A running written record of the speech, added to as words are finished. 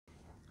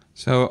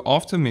So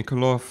after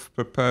Mikolov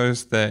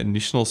proposed the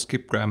initial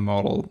skipgram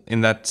model,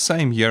 in that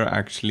same year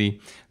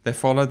actually, they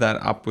followed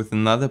that up with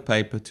another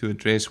paper to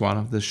address one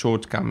of the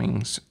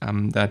shortcomings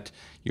that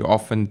you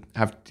often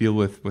have to deal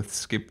with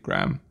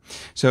skipgram.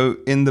 So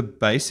in the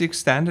basic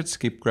standard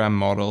skipgram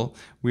model,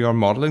 we are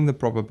modeling the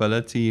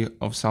probability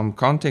of some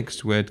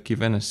context word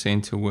given a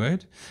center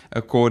word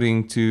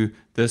according to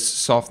this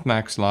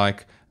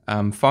softmax-like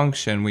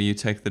function where you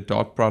take the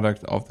dot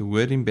product of the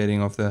word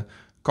embedding of the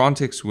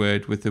context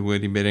word with the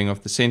word embedding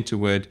of the center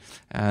word,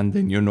 and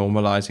then you're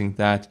normalizing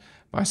that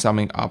by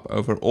summing up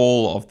over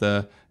all of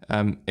the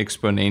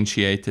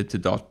exponentiated to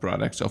dot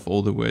products of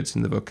all the words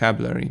in the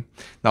vocabulary.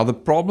 Now the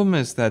problem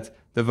is that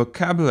the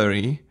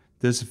vocabulary,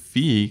 this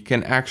V,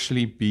 can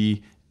actually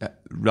be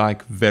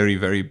like very,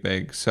 very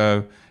big.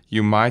 So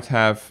you might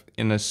have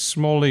in a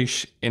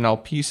smallish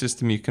NLP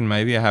system, you can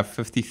maybe have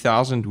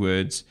 50,000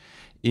 words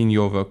in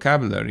your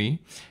vocabulary.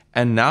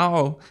 And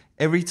now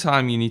every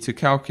time you need to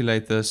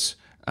calculate this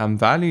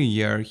value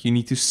here, you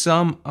need to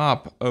sum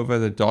up over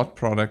the dot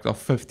product of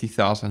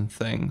 50,000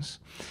 things.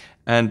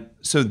 And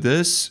so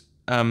this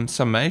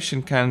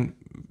summation can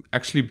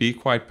actually be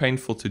quite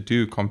painful to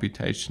do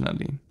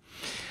computationally.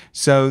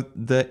 So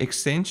the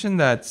extension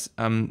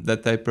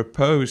that they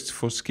proposed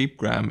for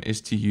skipgram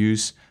is to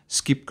use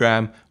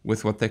skipgram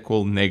with what they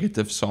call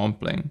negative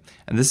sampling.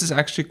 And this is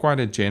actually quite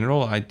a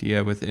general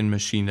idea within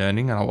machine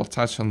learning, and I will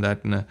touch on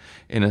that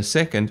in a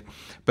second.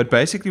 But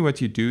basically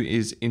what you do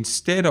is,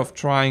 instead of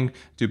trying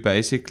to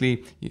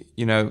basically,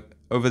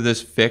 over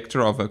this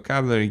vector of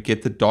vocabulary,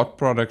 get the dot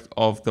product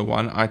of the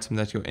one item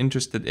that you're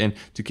interested in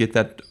to get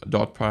that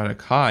dot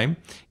product high,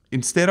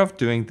 instead of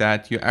doing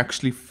that, you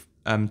actually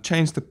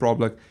change the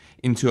problem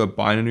into a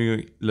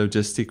binary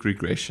logistic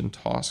regression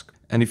task.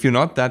 And if you're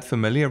not that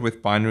familiar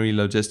with binary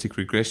logistic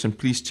regression,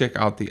 please check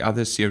out the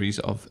other series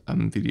of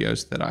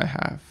videos that I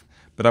have.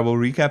 But I will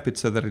recap it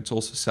so that it's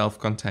also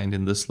self-contained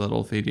in this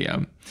little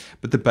video.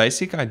 But the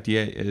basic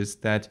idea is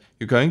that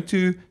you're going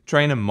to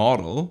train a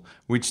model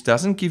which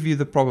doesn't give you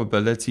the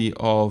probability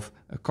of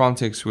a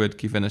context word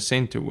given a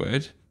center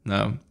word.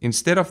 No,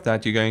 instead of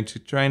that, you're going to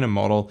train a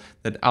model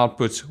that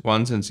outputs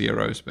ones and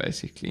zeros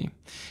basically.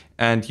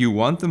 And you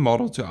want the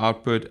model to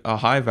output a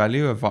high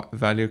value, a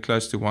value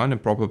close to 1, a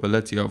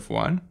probability of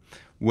 1,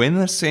 when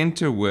the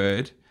center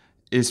word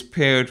is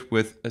paired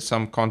with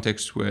some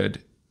context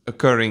word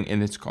occurring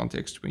in its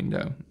context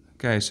window.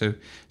 Okay, so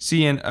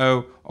C and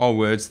O are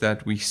words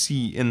that we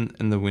see in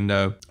the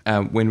window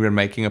when we're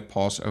making a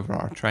pass over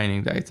our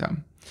training data.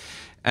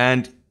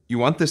 And you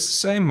want this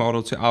same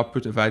model to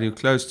output a value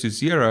close to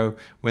 0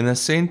 when the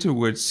center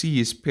word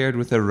C is paired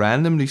with a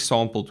randomly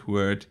sampled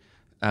word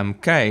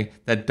K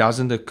that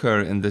doesn't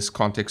occur in this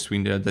context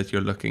window that you're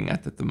looking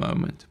at the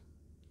moment.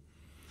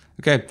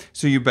 Okay,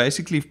 so you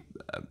basically,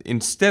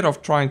 instead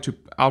of trying to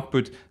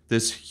output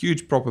this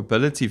huge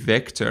probability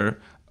vector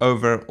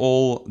over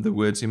all the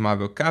words in my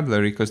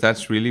vocabulary, because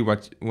that's really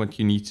what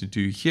you need to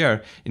do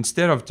here,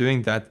 instead of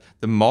doing that,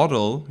 the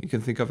model, you can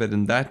think of it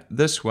in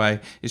this way,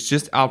 is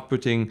just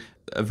outputting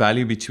a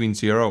value between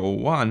 0 or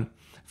 1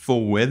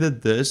 for whether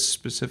this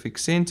specific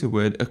center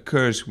word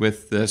occurs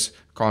with this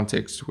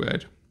context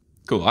word.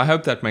 Cool. I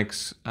hope that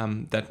makes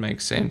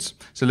sense.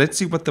 So let's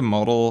see what the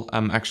model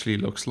actually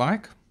looks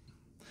like.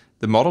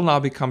 The model now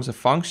becomes a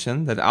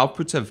function that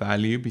outputs a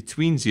value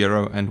between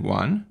 0 and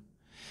 1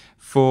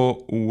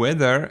 for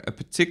whether a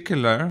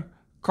particular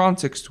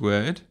context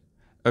word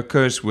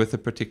occurs with a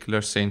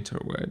particular center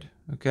word.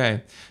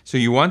 Okay, so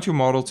you want your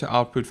model to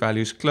output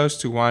values close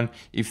to 1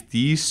 if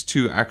these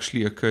two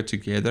actually occur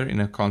together in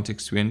a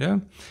context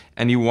window,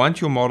 and you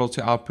want your model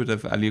to output a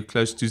value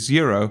close to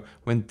 0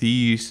 when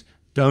these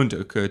don't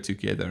occur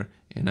together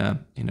in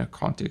a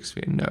context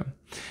window.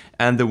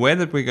 And the way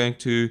that we're going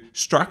to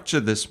structure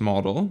this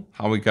model,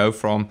 how we go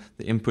from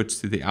the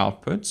inputs to the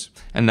outputs,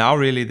 and now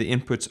really the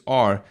inputs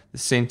are the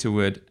center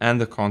word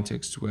and the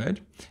context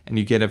word, and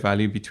you get a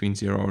value between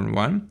 0 and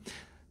 1.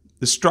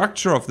 The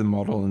structure of the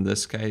model in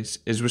this case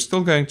is we're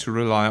still going to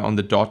rely on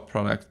the dot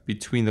product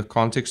between the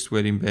context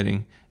word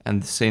embedding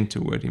and the center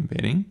word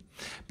embedding.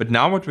 But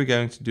now what we're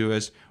going to do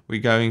is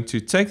we're going to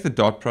take the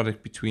dot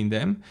product between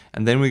them,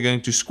 and then we're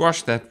going to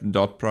squash that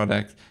dot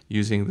product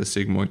using the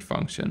sigmoid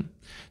function.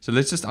 So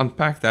let's just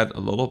unpack that a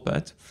little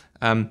bit.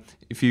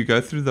 If you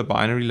go through the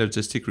binary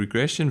logistic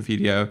regression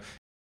video,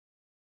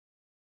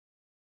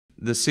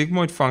 the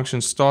sigmoid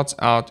function starts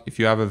out, if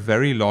you have a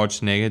very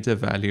large negative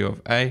value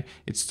of A,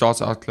 it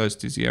starts out close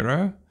to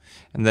 0.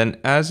 And then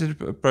as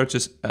it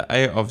approaches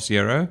A of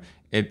 0,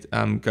 it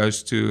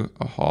goes to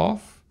a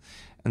half,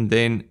 and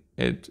then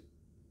it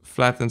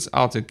flattens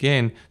out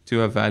again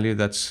to a value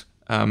that's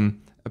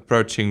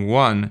approaching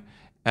 1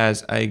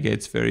 as A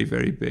gets very,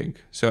 very big.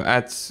 So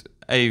at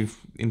A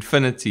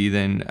infinity,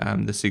 then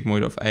the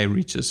sigmoid of A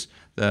reaches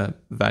the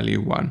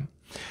value 1.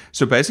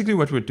 So basically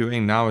what we're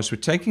doing now is we're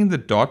taking the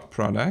dot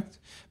product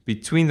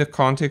between the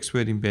context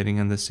word embedding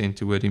and the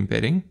center word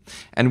embedding.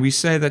 And we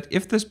say that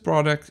if the dot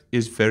product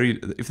is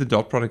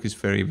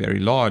very, very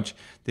large,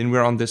 then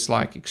we're on this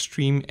like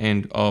extreme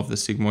end of the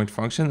sigmoid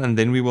function. And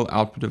then we will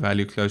output a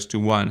value close to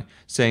 1,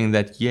 saying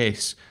that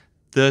yes,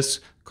 this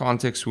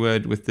context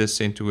word with this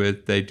center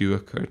word, they do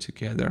occur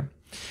together.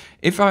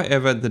 If,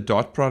 however, the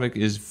dot product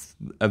is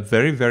a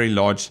very, very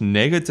large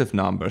negative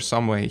number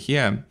somewhere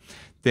here,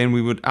 then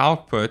we would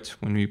output,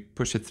 when we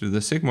push it through the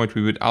sigmoid,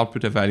 we would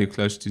output a value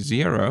close to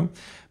 0,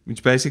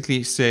 which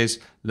basically says,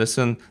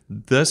 listen,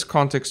 this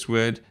context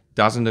word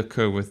doesn't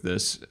occur with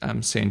this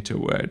center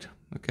word.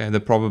 Okay,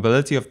 the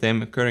probability of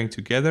them occurring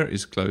together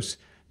is close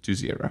to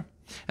 0.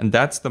 And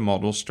that's the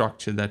model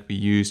structure that we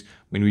use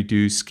when we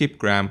do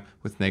skipgram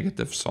with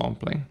negative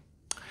sampling.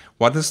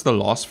 What does the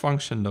loss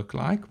function look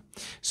like?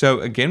 So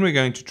again, we're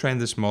going to train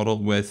this model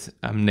with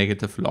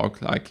negative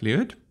log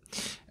likelihood.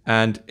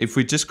 And if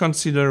we just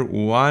consider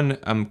one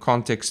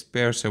context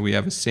pair, so we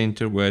have a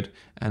center word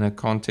and a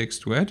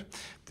context word,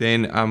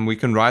 then we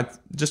can write,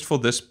 just for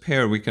this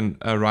pair, we can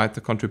write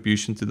the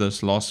contribution to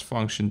this loss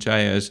function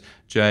J as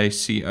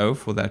JCO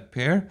for that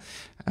pair.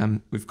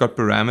 We've got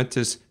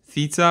parameters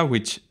theta,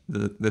 which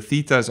the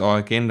thetas are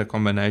again the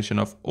combination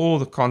of all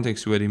the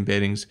context word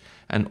embeddings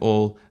and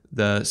all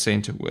the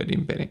center word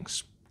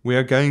embeddings. We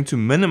are going to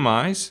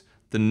minimize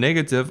the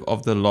negative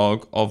of the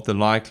log of the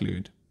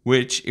likelihood,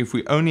 which, if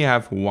we only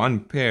have one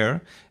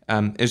pair,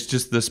 is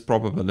just this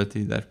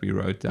probability that we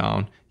wrote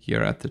down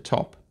here at the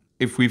top.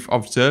 If we've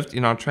observed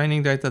in our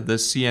training data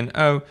this C and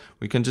O,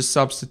 we can just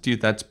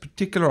substitute that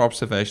particular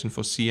observation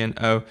for C and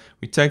O.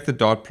 We take the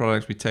dot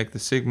product, we take the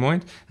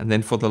sigmoid, and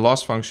then for the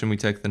loss function, we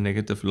take the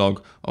negative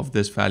log of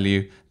this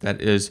value. That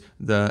is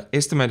the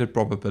estimated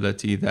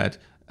probability that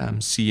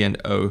C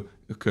and O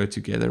occur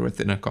together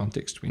within a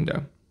context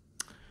window.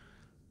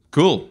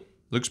 Cool.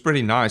 Looks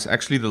pretty nice.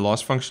 Actually, the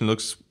loss function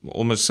looks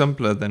almost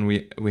simpler than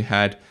we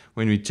had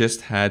when we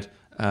just had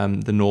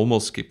the normal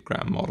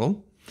skipgram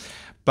model.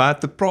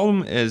 But the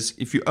problem is,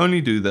 if you only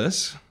do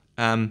this,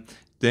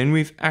 then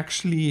we've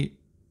actually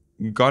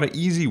got an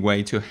easy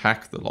way to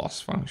hack the loss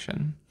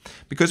function.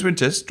 Because we're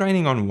just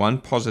training on one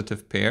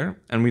positive pair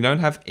and we don't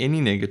have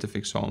any negative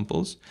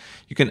examples,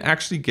 you can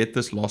actually get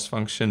this loss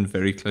function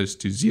very close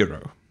to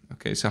 0.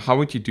 Okay, so how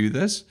would you do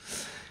this?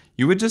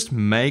 You would just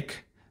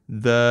make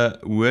the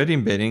word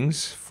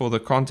embeddings for the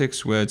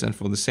context words and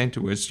for the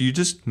center words, you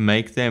just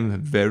make them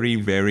very,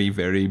 very,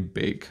 very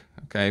big.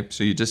 Okay,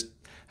 so you just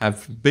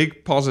have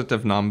big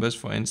positive numbers,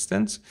 for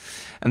instance.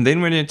 And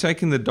then when you're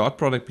taking the dot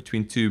product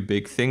between two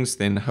big things,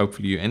 then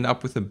hopefully you end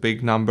up with a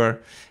big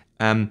number.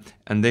 And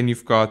then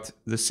you've got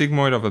the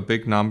sigmoid of a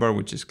big number,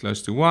 which is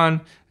close to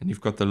 1. And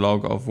you've got the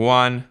log of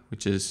 1,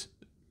 which is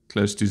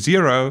close to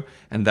 0.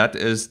 And that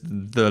is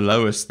the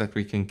lowest that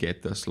we can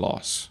get this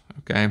loss.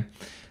 Okay,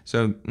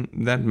 so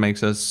that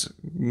makes us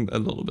a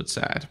little bit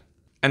sad.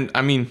 And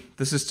I mean,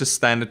 this is just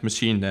standard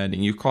machine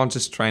learning. You can't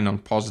just train on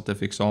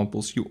positive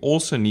examples. You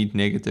also need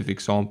negative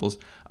examples.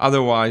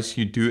 Otherwise,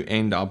 you do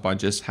end up by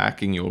just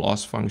hacking your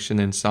loss function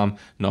in some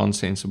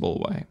nonsensible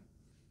way.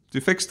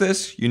 To fix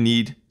this, you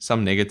need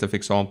some negative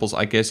examples.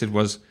 I guess it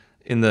was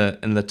in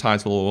the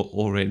title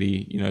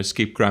already,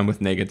 skipgram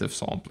with negative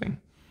sampling.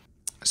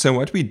 So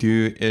what we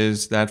do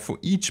is that for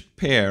each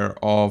pair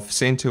of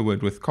center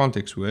word with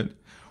context word,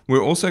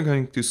 we're also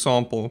going to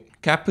sample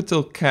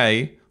capital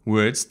K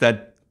words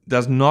that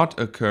does not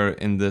occur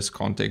in this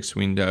context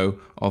window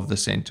of the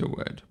center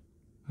word.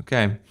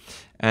 Okay,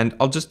 and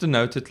I'll just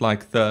denote it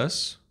like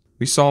this.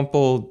 We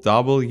sample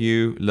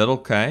W little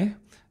k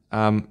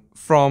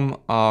from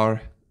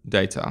our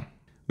data.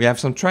 We have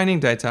some training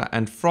data,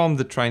 and from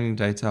the training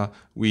data,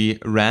 we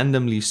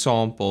randomly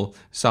sample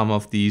some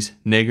of these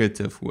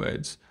negative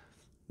words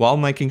while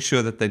making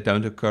sure that they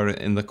don't occur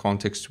in the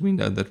context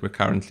window that we're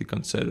currently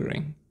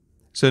considering.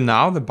 So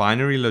now the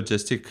binary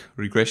logistic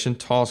regression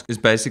task is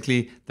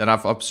basically that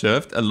I've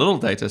observed a little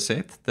data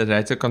set. The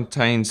data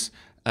contains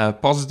a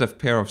positive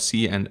pair of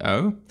C and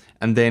O,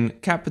 and then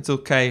capital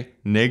K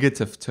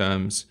negative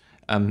terms,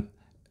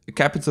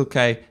 capital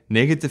K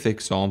negative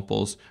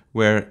examples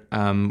where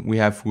we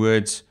have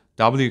words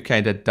WK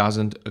that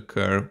doesn't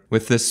occur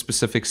with this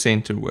specific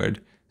center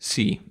word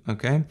C,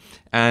 okay?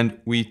 And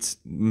we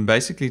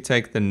basically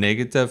take the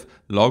negative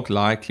log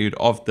likelihood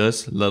of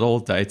this little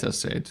data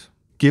set,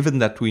 given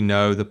that we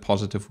know the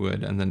positive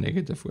word and the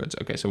negative words.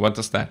 Okay, so what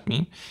does that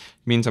mean?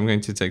 It means I'm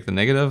going to take the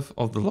negative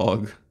of the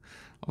log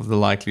of the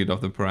likelihood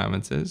of the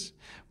parameters,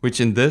 which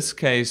in this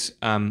case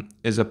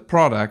is a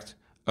product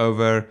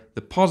over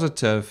the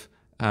positive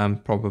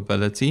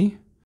probability.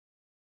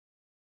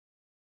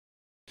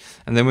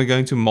 And then we're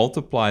going to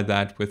multiply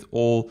that with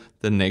all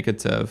the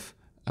negative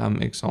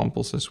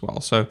examples as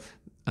well. So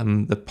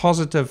the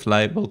positive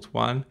labeled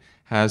one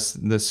has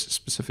this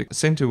specific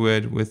center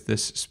word with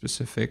this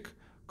specific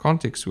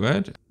context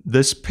word.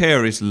 This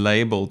pair is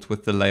labeled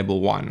with the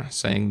label 1,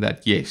 saying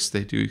that yes,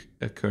 they do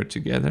occur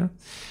together.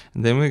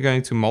 And then we're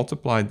going to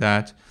multiply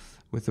that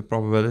with the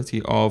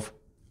probability of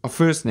our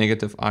first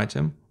negative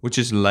item, which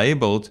is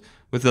labeled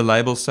with the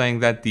label saying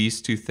that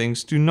these two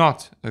things do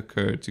not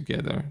occur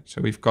together.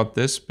 So we've got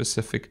this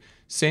specific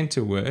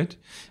center word,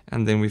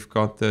 and then we've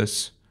got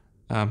this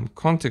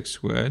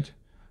context word,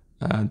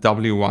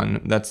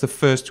 W1. That's the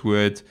first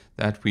word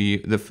that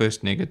the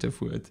first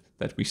negative word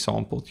that we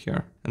sampled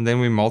here. And then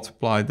we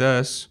multiply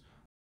this.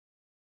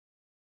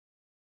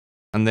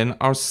 And then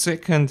our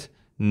second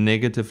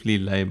negatively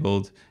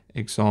labeled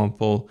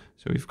example.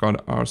 So we've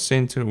got our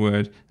center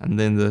word and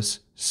then this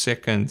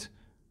second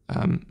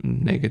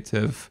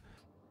negative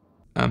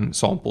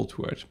sampled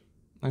word.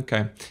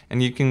 Okay,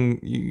 and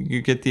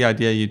you get the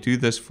idea. You do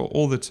this for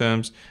all the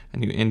terms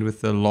and you end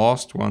with the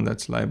last one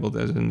that's labeled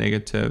as a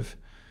negative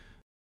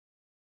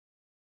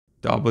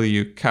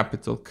W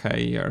capital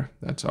K here.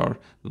 That's our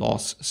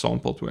last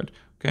sampled word.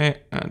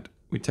 Okay, and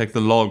we take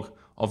the log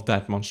of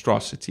that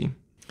monstrosity.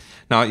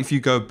 Now, if you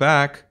go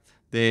back,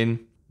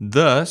 then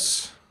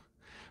this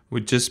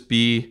would just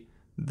be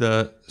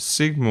the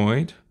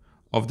sigmoid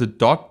of the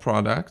dot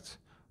product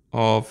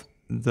of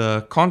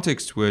the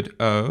context word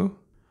O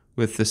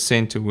with the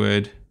center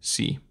word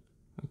C.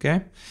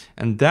 Okay,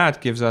 and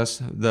that gives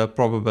us the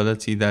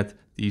probability that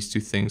these two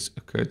things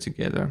occur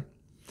together.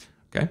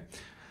 Okay.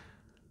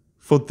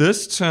 For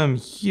this term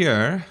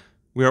here,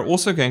 we are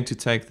also going to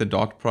take the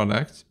dot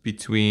product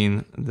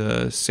between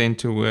the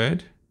center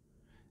word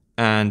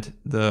and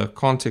the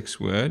context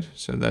word.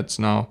 So that's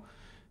now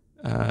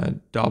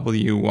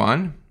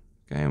W1.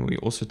 Okay, and we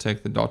also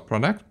take the dot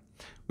product.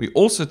 We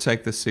also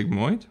take the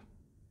sigmoid.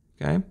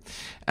 Okay,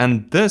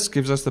 and this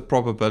gives us the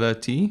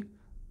probability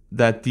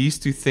that these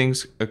two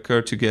things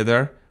occur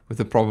together with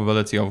a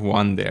probability of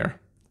 1 there.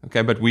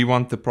 Okay, but we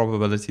want the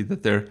probability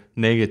that they're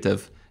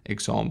negative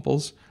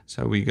examples.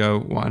 So we go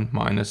 1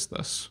 minus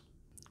this.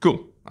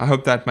 Cool. I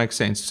hope that makes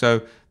sense.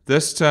 So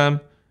this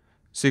term,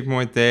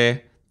 sigmoid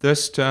there,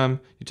 this term,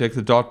 you take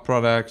the dot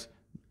product,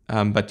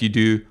 but you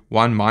do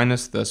 1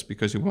 minus this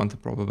because you want the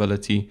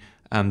probability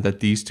that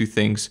these two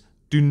things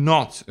do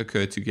not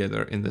occur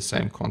together in the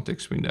same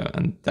context window.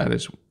 And that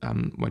is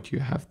what you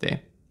have there.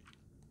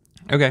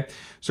 Okay,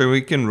 so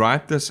we can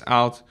write this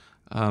out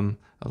a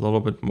little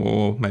bit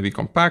more, maybe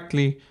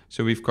compactly.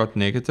 So we've got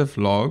negative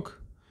log.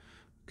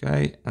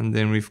 Okay, and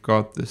then we've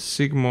got the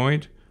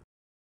sigmoid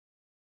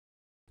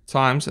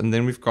times, and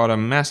then we've got a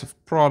massive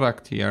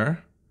product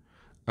here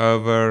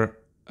over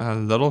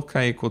little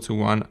k equal to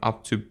 1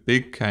 up to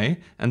big K,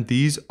 and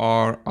these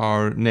are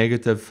our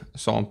negative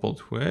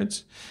sampled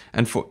words.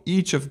 And for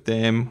each of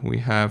them, we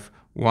have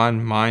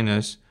 1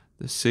 minus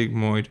the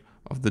sigmoid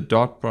of the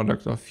dot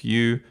product of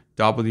U,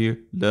 W,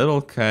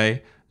 little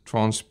k,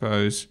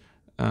 transpose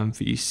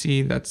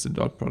VC, that's the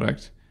dot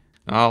product.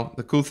 Now,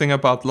 the cool thing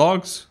about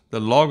logs, the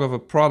log of a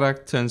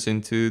product turns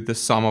into the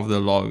sum of the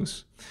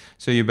logs.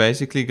 So you're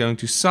basically going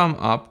to sum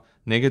up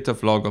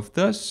negative log of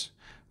this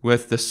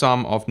with the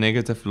sum of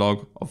negative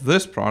log of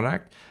this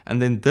product.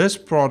 And then this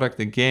product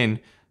again,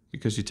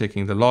 because you're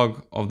taking the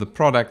log of the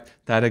product,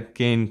 that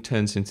again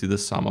turns into the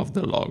sum of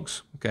the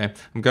logs. Okay,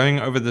 I'm going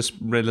over this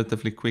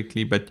relatively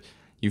quickly, but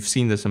you've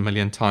seen this a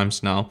million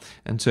times now.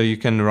 And so you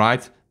can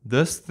write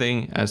this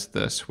thing as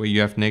this, where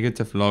you have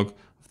negative log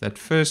that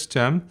first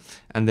term,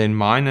 and then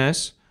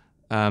minus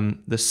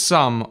the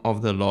sum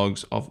of the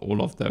logs of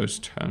all of those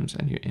terms,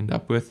 and you end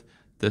up with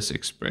this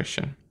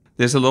expression.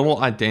 There's a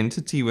little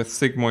identity with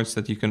sigmoids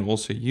that you can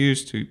also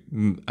use to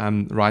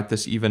write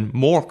this even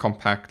more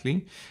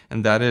compactly,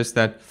 and that is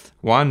that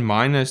 1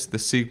 minus the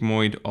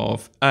sigmoid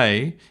of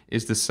A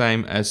is the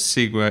same as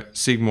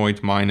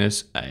sigmoid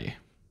minus A.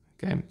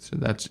 Okay, so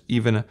that's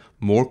even a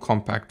more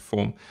compact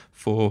form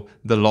for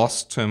the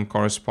loss term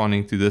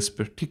corresponding to this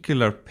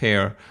particular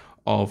pair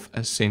of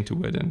a center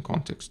word and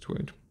context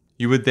word.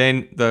 You would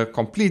then, the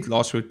complete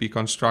loss would be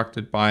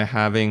constructed by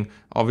having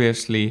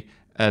obviously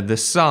the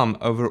sum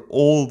over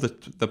all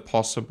the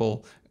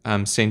possible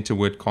center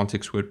word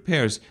context word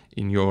pairs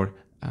in your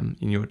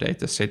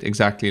data set,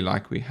 exactly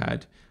like we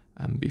had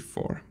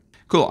before.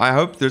 Cool, I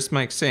hope this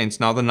makes sense.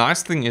 Now the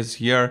nice thing is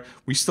here,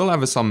 we still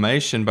have a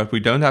summation, but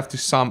we don't have to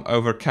sum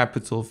over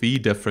capital V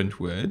different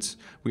words.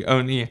 We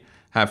only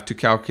have to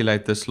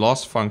calculate this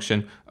loss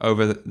function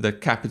over the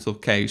capital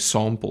K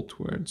sampled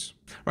words.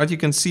 Right, you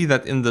can see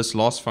that in this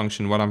loss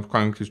function, what I'm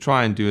going to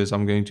try and do is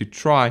I'm going to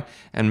try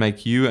and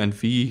make U and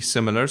V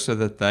similar so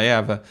that they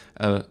have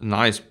a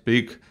nice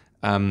big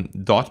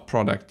dot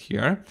product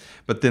here.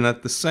 But then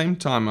at the same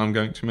time, I'm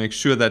going to make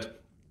sure that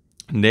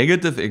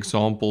negative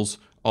examples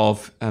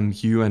of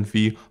U and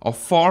V are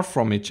far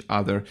from each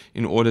other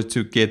in order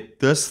to get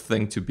this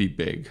thing to be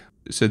big.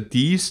 So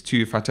these two,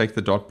 if I take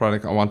the dot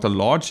product, I want a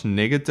large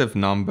negative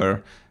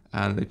number,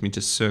 and let me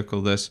just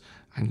circle this.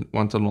 I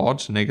want a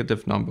large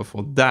negative number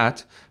for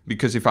that,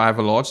 because if I have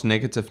a large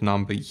negative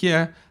number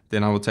here,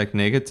 then I will take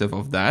negative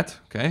of that,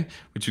 okay,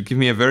 which would give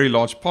me a very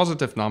large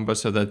positive number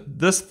so that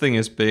this thing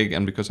is big,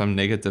 and because I'm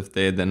negative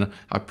there, then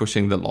I'm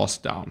pushing the loss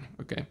down,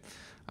 okay.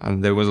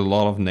 And there was a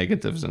lot of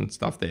negatives and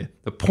stuff there.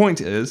 The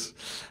point is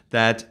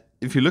that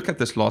if you look at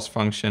this loss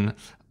function,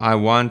 I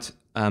want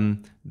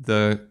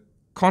the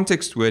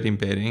context word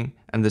embedding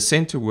and the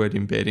center word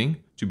embedding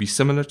to be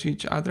similar to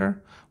each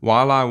other,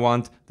 while I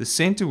want the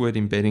center word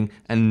embedding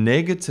and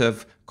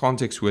negative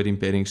context word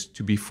embeddings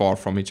to be far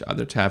from each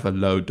other, to have a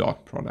low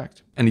dot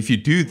product. And if you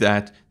do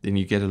that, then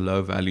you get a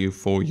low value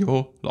for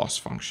your loss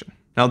function.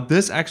 Now,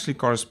 this actually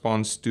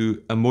corresponds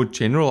to a more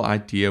general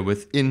idea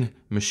within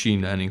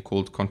machine learning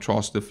called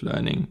contrastive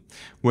learning,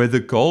 where the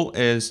goal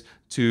is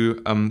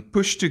to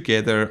push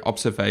together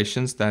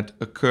observations that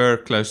occur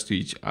close to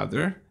each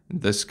other. In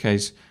this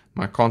case,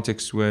 my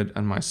context word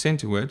and my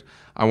center word.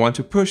 I want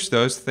to push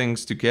those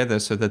things together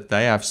so that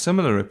they have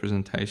similar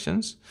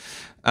representations,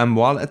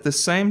 while at the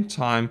same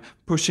time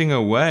pushing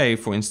away,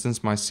 for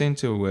instance, my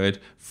center word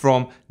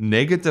from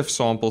negative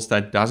samples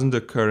that doesn't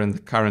occur in the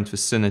current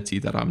vicinity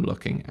that I'm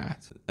looking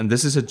at. And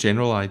this is a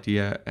general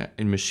idea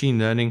in machine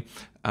learning.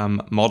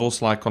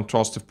 Models like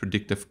contrastive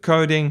predictive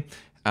coding,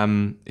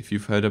 if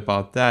you've heard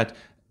about that,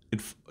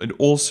 it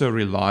also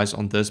relies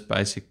on this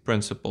basic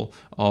principle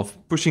of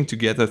pushing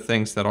together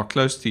things that are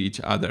close to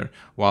each other,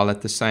 while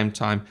at the same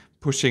time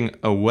pushing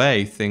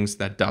away things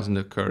that doesn't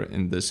occur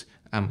in this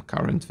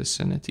current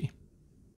vicinity.